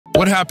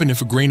What happened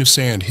if a grain of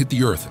sand hit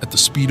the Earth at the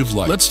speed of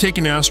light? Let's take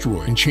an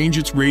asteroid and change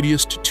its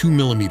radius to 2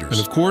 millimeters.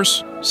 And of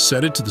course,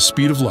 set it to the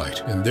speed of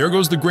light. And there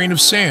goes the grain of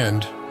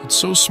sand. It's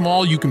so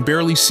small you can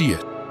barely see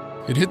it.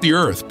 It hit the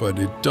Earth, but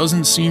it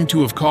doesn't seem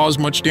to have caused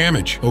much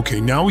damage. Okay,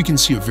 now we can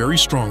see a very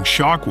strong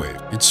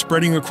shockwave. It's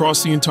spreading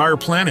across the entire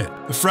planet.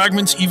 The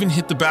fragments even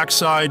hit the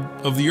backside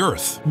of the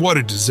Earth. What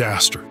a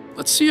disaster.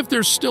 Let's see if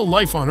there's still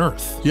life on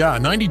Earth. Yeah,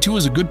 92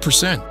 is a good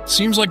percent.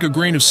 Seems like a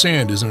grain of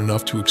sand isn't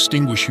enough to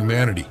extinguish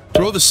humanity.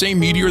 Throw the same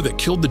meteor that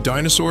killed the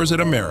dinosaurs at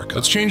America.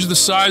 Let's change the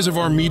size of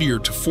our meteor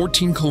to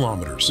 14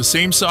 kilometers. The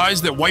same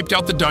size that wiped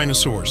out the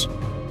dinosaurs.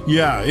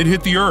 Yeah, it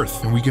hit the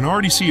Earth, and we can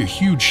already see a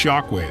huge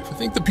shockwave. I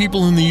think the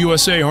people in the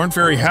USA aren't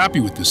very happy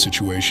with this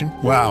situation.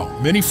 Wow,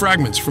 many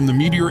fragments from the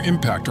meteor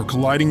impact are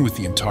colliding with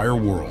the entire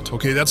world.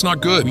 Okay, that's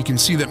not good. We can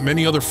see that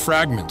many other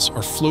fragments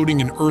are floating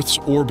in Earth's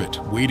orbit,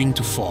 waiting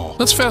to fall.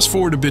 Let's fast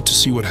forward a bit to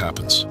see what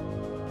happens.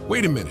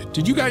 Wait a minute,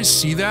 did you guys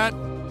see that?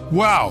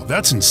 Wow,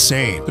 that's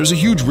insane. There's a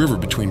huge river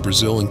between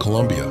Brazil and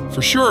Colombia.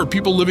 For sure,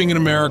 people living in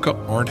America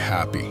aren't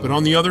happy. But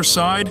on the other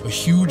side, a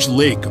huge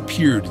lake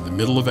appeared in the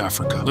middle of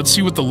Africa. Let's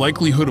see what the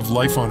likelihood of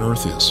life on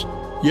Earth is.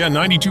 Yeah,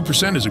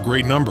 92% is a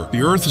great number.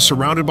 The Earth is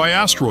surrounded by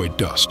asteroid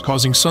dust,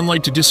 causing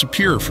sunlight to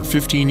disappear for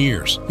 15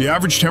 years. The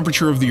average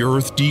temperature of the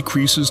Earth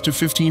decreases to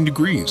 15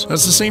 degrees.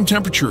 That's the same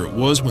temperature it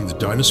was when the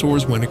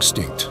dinosaurs went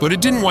extinct. But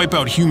it didn't wipe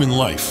out human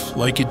life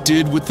like it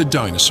did with the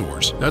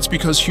dinosaurs. That's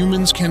because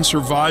humans can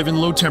survive in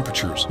low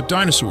temperatures, but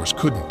dinosaurs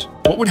couldn't.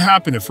 What would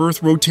happen if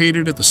Earth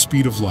rotated at the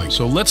speed of light?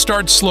 So let's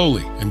start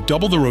slowly and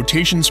double the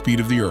rotation speed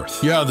of the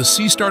Earth. Yeah, the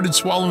sea started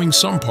swallowing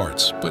some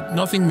parts, but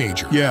nothing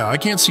major. Yeah, I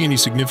can't see any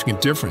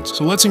significant difference,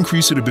 so let's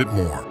increase it a bit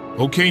more.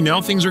 Okay,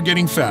 now things are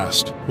getting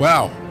fast.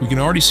 Wow, we can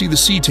already see the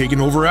sea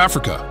taking over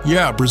Africa.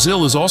 Yeah,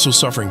 Brazil is also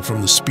suffering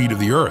from the speed of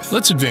the Earth.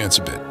 Let's advance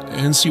a bit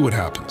and see what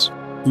happens.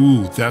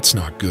 Ooh, that's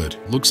not good.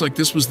 Looks like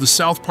this was the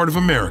south part of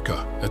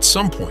America at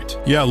some point.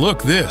 Yeah,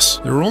 look, this.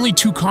 There are only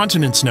 2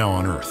 continents now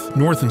on Earth,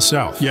 north and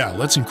south. Yeah,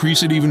 let's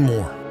increase it even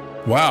more.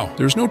 Wow,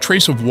 there's no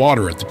trace of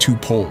water at the 2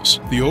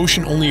 poles. The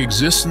ocean only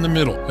exists in the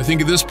middle. I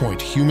think at this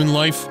point, human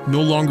life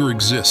no longer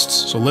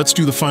exists. So let's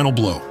do the final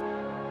blow.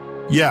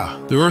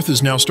 Yeah, the Earth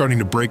is now starting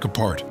to break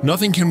apart.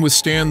 Nothing can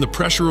withstand the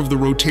pressure of the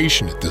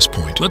rotation at this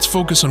point. Let's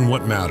focus on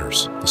what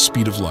matters, the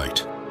speed of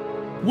light.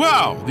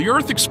 Wow, the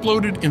Earth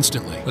exploded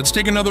instantly. Let's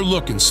take another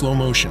look in slow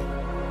motion.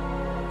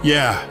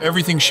 Yeah,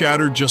 everything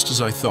shattered just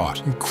as I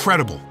thought.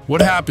 Incredible.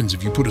 What happens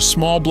if you put a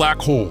small black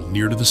hole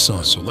near to the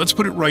sun? So let's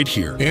put it right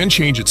here and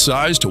change its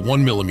size to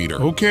 1 millimeter.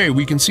 Okay,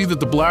 we can see that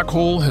the black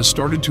hole has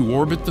started to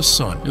orbit the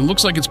sun. It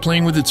looks like it's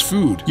playing with its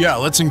food. Yeah,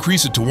 let's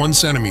increase it to 1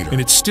 centimeter.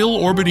 And it's still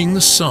orbiting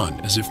the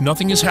sun as if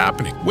nothing is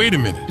happening. Wait a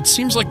minute, it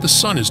seems like the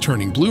sun is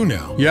turning blue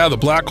now. Yeah, the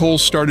black hole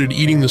started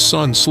eating the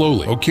sun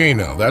slowly. Okay,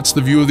 now that's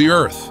the view of the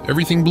Earth.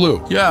 Everything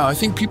blue. Yeah, I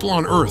think people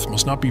on Earth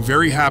must not be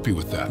very happy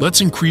with that.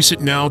 Let's increase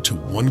it now to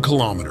 1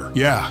 kilometer.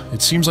 Yeah,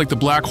 it seems like the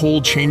black hole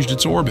changed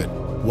its orbit.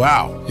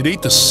 Wow, it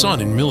ate the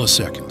sun in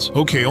milliseconds.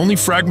 Okay, only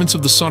fragments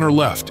of the sun are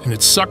left, and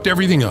it sucked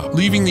everything up,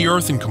 leaving the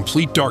Earth in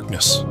complete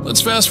darkness.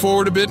 Let's fast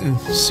forward a bit and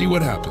see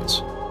what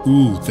happens.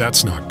 Ooh,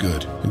 that's not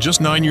good. And just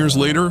 9 years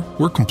later,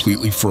 we're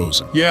completely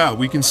frozen. Yeah,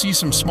 we can see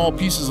some small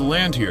pieces of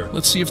land here.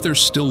 Let's see if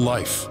there's still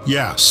life.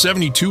 Yeah,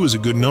 72 is a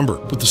good number,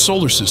 but the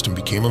solar system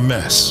became a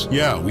mess.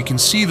 Yeah, we can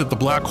see that the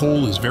black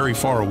hole is very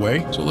far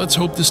away, so let's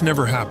hope this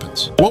never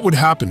happens. What would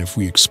happen if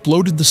we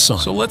exploded the sun?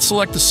 So let's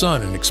select the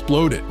sun and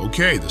explode it.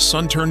 Okay, the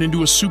sun turned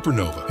into a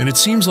supernova, and it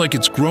seems like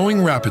it's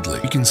growing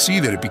rapidly. We can see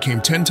that it became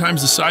 10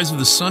 times the size of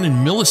the sun in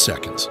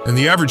milliseconds, and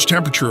the average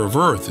temperature of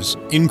Earth is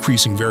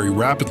increasing very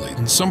rapidly.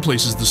 In some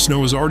places, the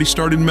snow has already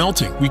started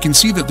melting. We can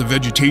see that the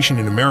vegetation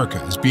in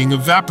America is being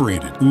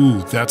evaporated.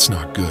 Ooh, that's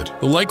not good.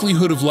 The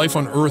likelihood of life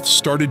on Earth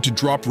started to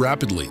drop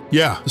rapidly.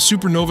 Yeah, the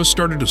supernova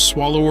started to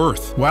swallow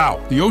Earth.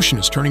 Wow, the ocean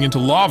is turning into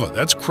lava.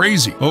 That's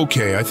crazy.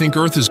 Okay, I think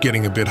Earth is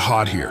getting a bit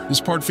hot here.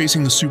 This part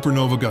facing the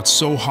supernova got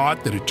so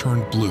hot that it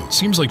turned blue. It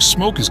seems like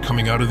smoke is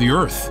coming out of the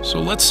Earth. So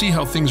let's see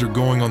how things are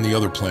going on the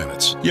other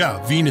planets.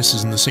 Yeah, Venus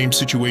is in the same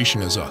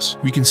situation as us.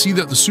 We can see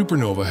that the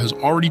supernova has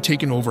already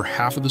taken over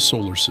half of the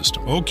solar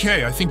system.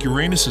 Okay, I think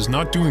Uranus is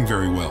not doing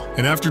very well.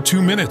 And after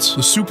 2 minutes,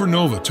 the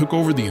supernova took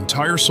over the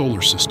entire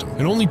solar system.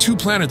 And only 2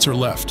 planets are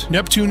left,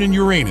 Neptune and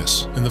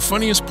Uranus. And the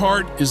funniest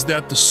part is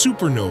that the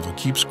supernova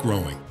keeps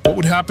growing. What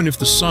would happen if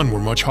the sun were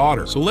much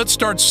hotter? So let's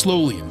start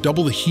slowly and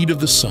double the heat of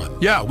the sun.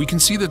 Yeah, we can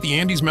see that the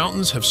Andes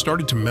Mountains have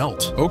started to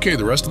melt. Okay,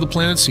 the rest of the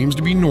planet seems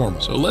to be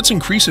normal, so let's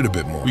increase it a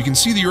bit more. We can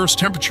see the Earth's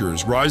temperature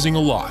is rising a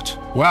lot.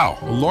 Wow,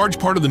 a large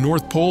part of the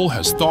North Pole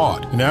has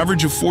thawed. An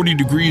average of 40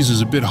 degrees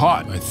is a bit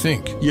hot, I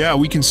think. Yeah,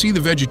 we can see the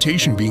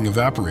vegetation being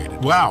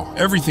evaporated. Wow,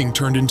 everything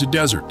turned into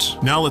desert.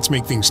 Now let's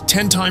make things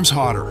 10 times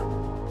hotter.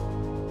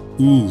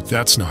 Ooh,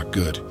 that's not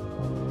good.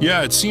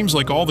 Yeah, it seems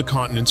like all the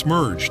continents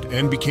merged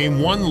and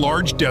became one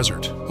large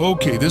desert.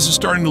 Okay, this is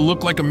starting to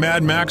look like a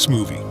Mad Max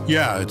movie.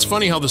 Yeah, it's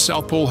funny how the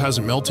South Pole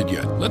hasn't melted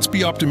yet. Let's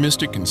be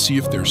optimistic and see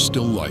if there's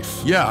still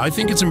life. Yeah, I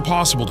think it's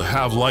impossible to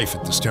have life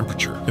at this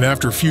temperature. And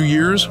after a few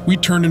years, we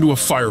turned into a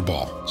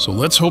fireball. So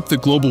let's hope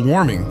that global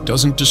warming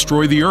doesn't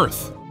destroy the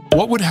Earth.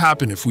 What would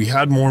happen if we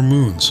had more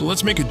moons? So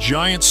let's make a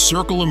giant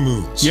circle of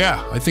moons.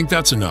 Yeah, I think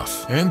that's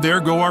enough. And there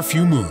go our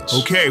few moons.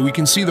 Okay, we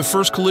can see the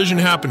first collision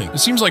happening. It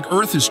seems like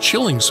Earth is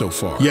chilling so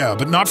far. Yeah,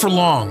 but not for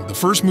long. The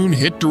first moon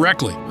hit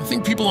directly. I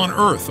think people on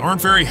Earth aren't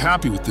very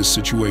happy with this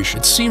situation.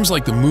 It seems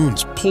like the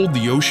moons pulled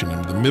the ocean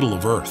into the middle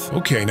of Earth.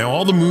 Okay, now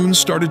all the moons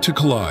started to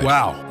collide.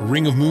 Wow, a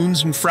ring of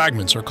moons and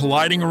fragments are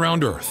colliding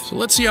around Earth. So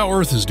let's see how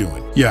Earth is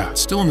doing. Yeah,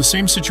 it's still in the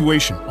same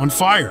situation, on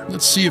fire.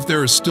 Let's see if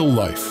there is still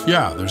life.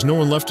 Yeah, there's no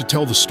one left to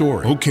tell the story.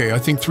 Okay, I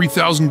think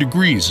 3,000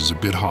 degrees is a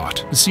bit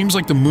hot. It seems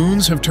like the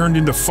moons have turned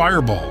into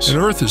fireballs,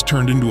 and Earth has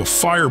turned into a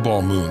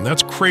fireball moon.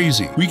 That's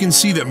crazy. We can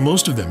see that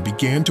most of them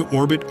began to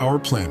orbit our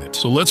planet.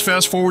 So let's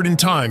fast forward in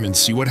time and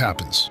see what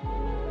happens.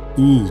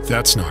 Ooh,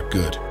 that's not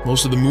good.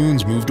 Most of the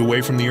moons moved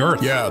away from the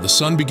Earth. Yeah, the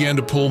sun began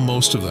to pull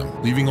most of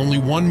them, leaving only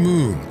one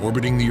moon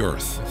orbiting the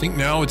Earth. I think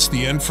now it's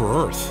the end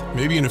for Earth.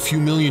 Maybe in a few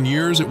million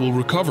years it will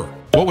recover.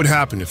 What would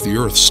happen if the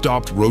Earth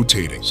stopped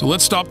rotating? So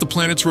let's stop the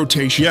planet's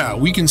rotation. Yeah,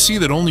 we can see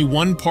that only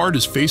one part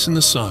is facing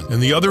the sun,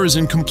 and the other is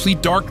in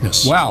complete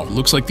darkness. Wow, it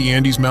looks like the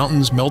Andes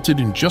Mountains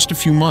melted in just a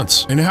few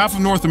months, and half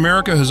of North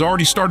America has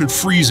already started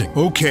freezing.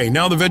 Okay,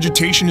 now the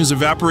vegetation is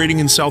evaporating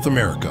in South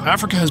America.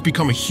 Africa has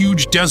become a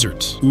huge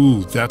desert.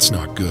 Ooh, that's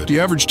not good. The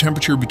average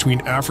temperature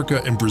between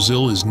Africa and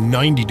Brazil is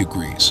 90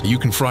 degrees. You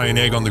can fry an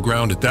egg on the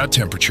ground at that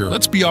temperature.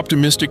 Let's be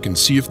optimistic and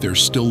see if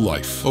there's still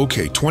life.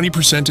 Okay,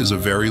 20% is a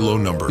very low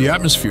number. The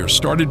atmosphere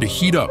started to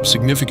heat up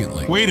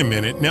significantly. Wait a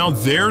minute, now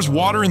there's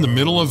water in the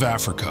middle of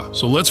Africa.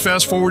 So let's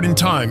fast forward in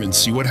time and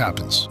see what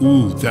happens.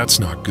 Ooh,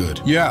 that's not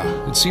good. Yeah,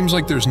 it seems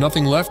like there's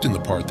nothing left in the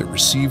part that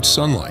received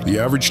sunlight. The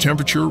average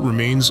temperature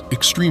remains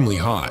extremely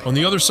high. On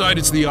the other side,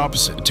 it's the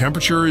opposite. The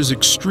temperature is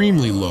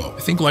extremely low. I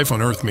think life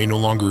on Earth may no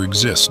longer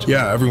exist.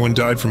 Yeah, everyone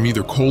died from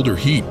either cold or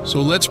heat. So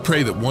let's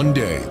pray that one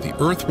day the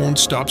Earth won't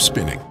stop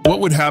spinning. What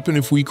would happen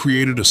if we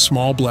created a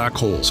small black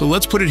hole? So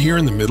let's put it here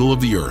in the middle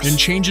of the Earth and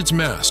change its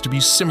mass to be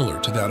similar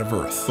to that of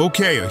Earth.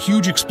 Okay, a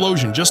huge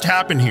explosion just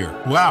happened here.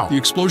 Wow, the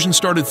explosion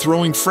started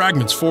throwing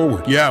fragments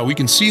forward. Yeah, we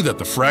can see that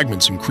the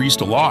fragments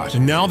increased a lot,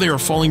 and now they are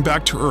falling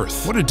back to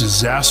Earth. What a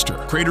disaster.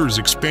 The crater is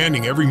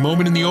expanding every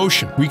moment in the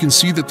ocean. We can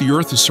see that the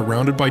Earth is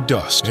surrounded by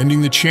dust,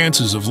 ending the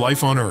chances of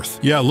life on Earth.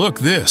 Yeah, look,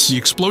 this. The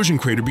explosion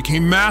crater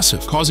became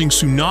massive, causing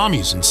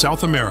tsunamis in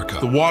South America.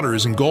 The water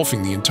is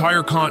engulfing the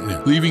entire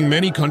continent, leaving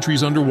many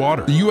countries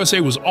underwater. The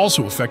USA was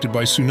also affected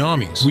by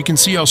tsunamis. We can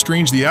see how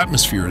strange the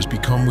atmosphere has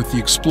become with the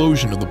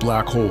explosion of the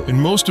black hole, and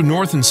most of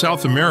North and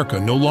South America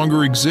no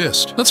longer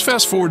exist. Let's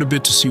fast forward a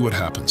bit to see what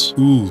happens.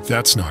 Ooh,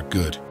 that's not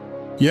good.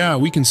 Yeah,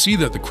 we can see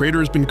that the crater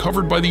has been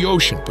covered by the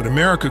ocean, but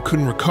America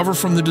couldn't recover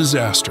from the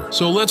disaster.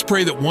 So let's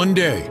pray that one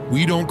day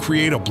we don't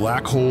create a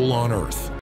black hole on Earth.